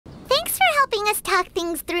us talk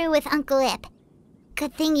things through with Uncle Ip.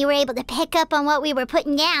 Good thing you were able to pick up on what we were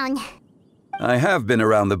putting down. I have been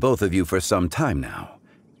around the both of you for some time now.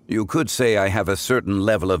 You could say I have a certain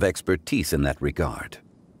level of expertise in that regard.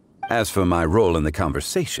 As for my role in the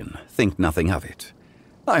conversation, think nothing of it.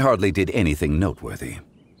 I hardly did anything noteworthy.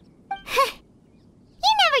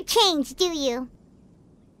 You never change, do you?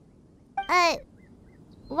 Why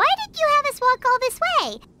did you have us walk all this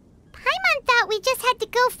way? Paimon thought we just had to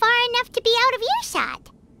go far enough to be out of earshot.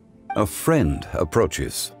 A friend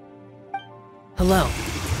approaches. Hello.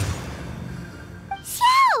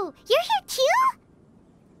 Xiao! You're here too?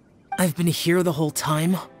 I've been here the whole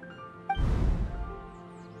time?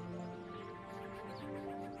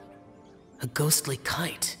 A ghostly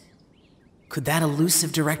kite. Could that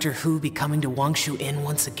elusive Director Hu be coming to Wangshu Inn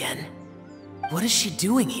once again? What is she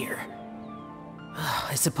doing here?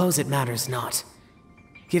 I suppose it matters not.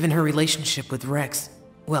 Given her relationship with Rex,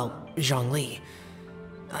 well, Zhongli,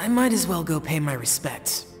 I might as well go pay my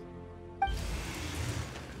respects.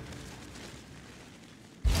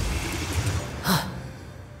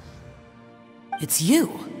 It's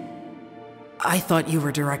you! I thought you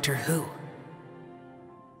were Director Hu.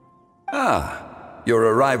 Ah, your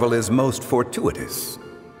arrival is most fortuitous.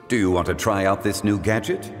 Do you want to try out this new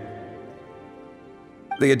gadget?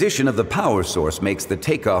 The addition of the power source makes the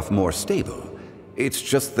takeoff more stable. It's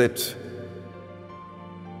just that...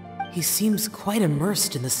 He seems quite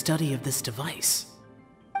immersed in the study of this device.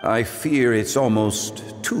 I fear it's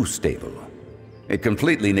almost too stable. It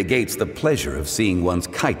completely negates the pleasure of seeing one's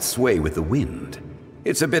kite sway with the wind.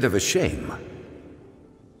 It's a bit of a shame.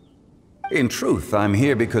 In truth, I'm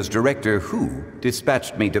here because Director Hu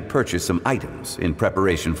dispatched me to purchase some items in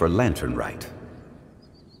preparation for Latern Rite.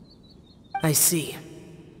 I see.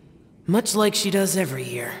 Much like she does every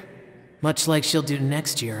year. Much like she'll do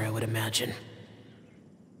next year, I would imagine.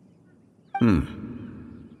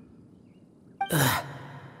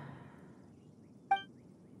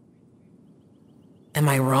 Am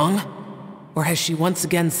I wrong? Or has she once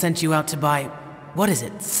again sent you out to buy, what is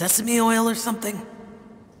it, sesame oil or something?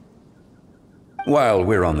 While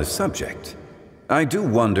we're on the subject, I do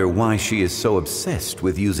wonder why she is so obsessed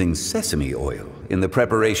with using sesame oil in the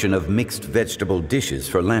preparation of mixed vegetable dishes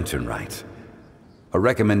for Latern Rite. A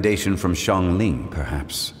recommendation from Zhongli,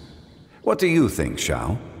 perhaps. What do you think,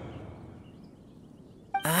 Xiao?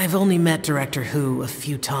 I've only met Director Hu a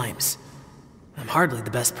few times. I'm hardly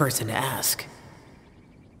the best person to ask.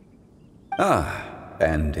 Ah,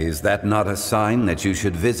 and is that not a sign that you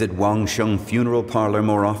should visit Wangsheng Funeral Parlor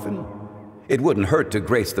more often? It wouldn't hurt to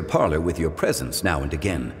grace the parlor with your presence now and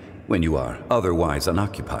again, when you are otherwise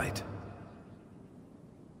unoccupied.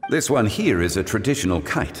 This one here is a traditional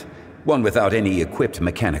kite, one without any equipped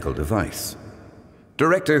mechanical device.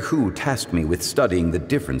 Director Hu tasked me with studying the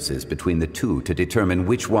differences between the two to determine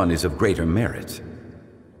which one is of greater merit.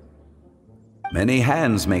 Many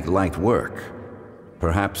hands make light work.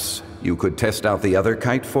 Perhaps you could test out the other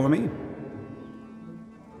kite for me?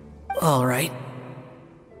 All right.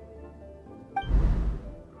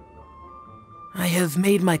 I have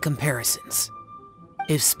made my comparisons.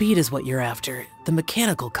 If speed is what you're after, the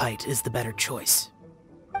mechanical kite is the better choice.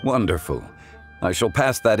 Wonderful. I shall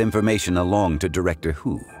pass that information along to Director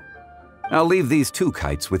Hu. I'll leave these two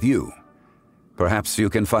kites with you. Perhaps you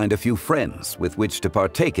can find a few friends with which to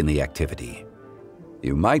partake in the activity.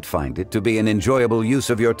 You might find it to be an enjoyable use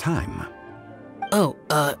of your time. Oh,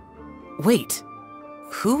 wait.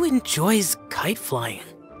 Who enjoys kite flying?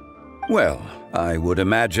 Well, I would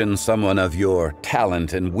imagine someone of your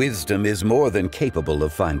talent and wisdom is more than capable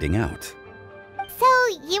of finding out. So,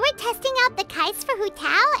 you were testing out the kites for Hu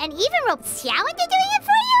Tao and even roped Xiao into doing it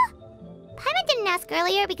for you? Paimon didn't ask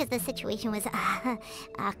earlier because the situation was,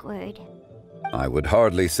 awkward. I would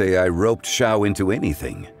hardly say I roped Xiao into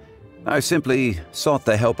anything. I simply sought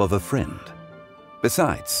the help of a friend.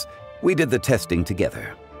 Besides, we did the testing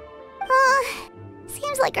together.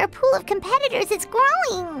 Seems like our pool of competitors is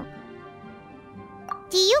growing.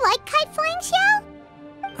 Do you like kite flying, Xiao?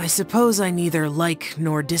 I suppose I neither like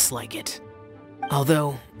nor dislike it.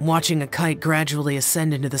 Although, watching a kite gradually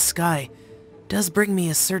ascend into the sky does bring me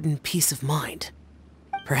a certain peace of mind.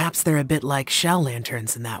 Perhaps they're a bit like Xiao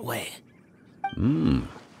lanterns in that way.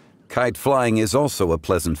 Kite flying is also a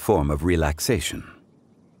pleasant form of relaxation.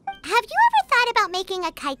 Have you ever thought about making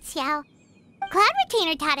a kite, Xiao? Cloud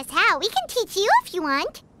Retainer taught us how. We can teach you if you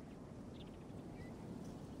want.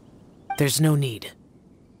 There's no need.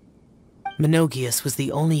 Menogius was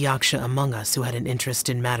the only Yaksha among us who had an interest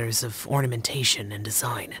in matters of ornamentation and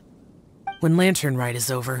design. When Latern Rite is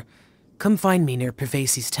over, come find me near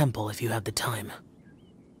Pervasi's temple if you have the time.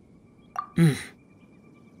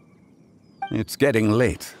 It's getting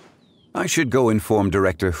late. I should go inform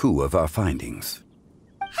Director Hu of our findings.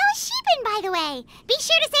 How's she been, by the way? Be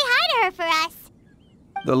sure to say hi to her for us.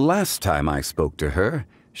 The last time I spoke to her,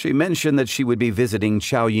 she mentioned that she would be visiting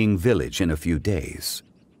Xiaoying Village in a few days.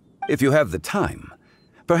 If you have the time,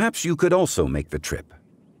 perhaps you could also make the trip.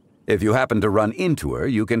 If you happen to run into her,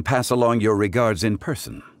 you can pass along your regards in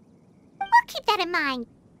person. We'll keep that in mind.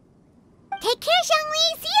 Take care,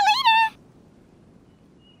 Zhongli. See you later.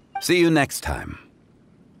 See you next time.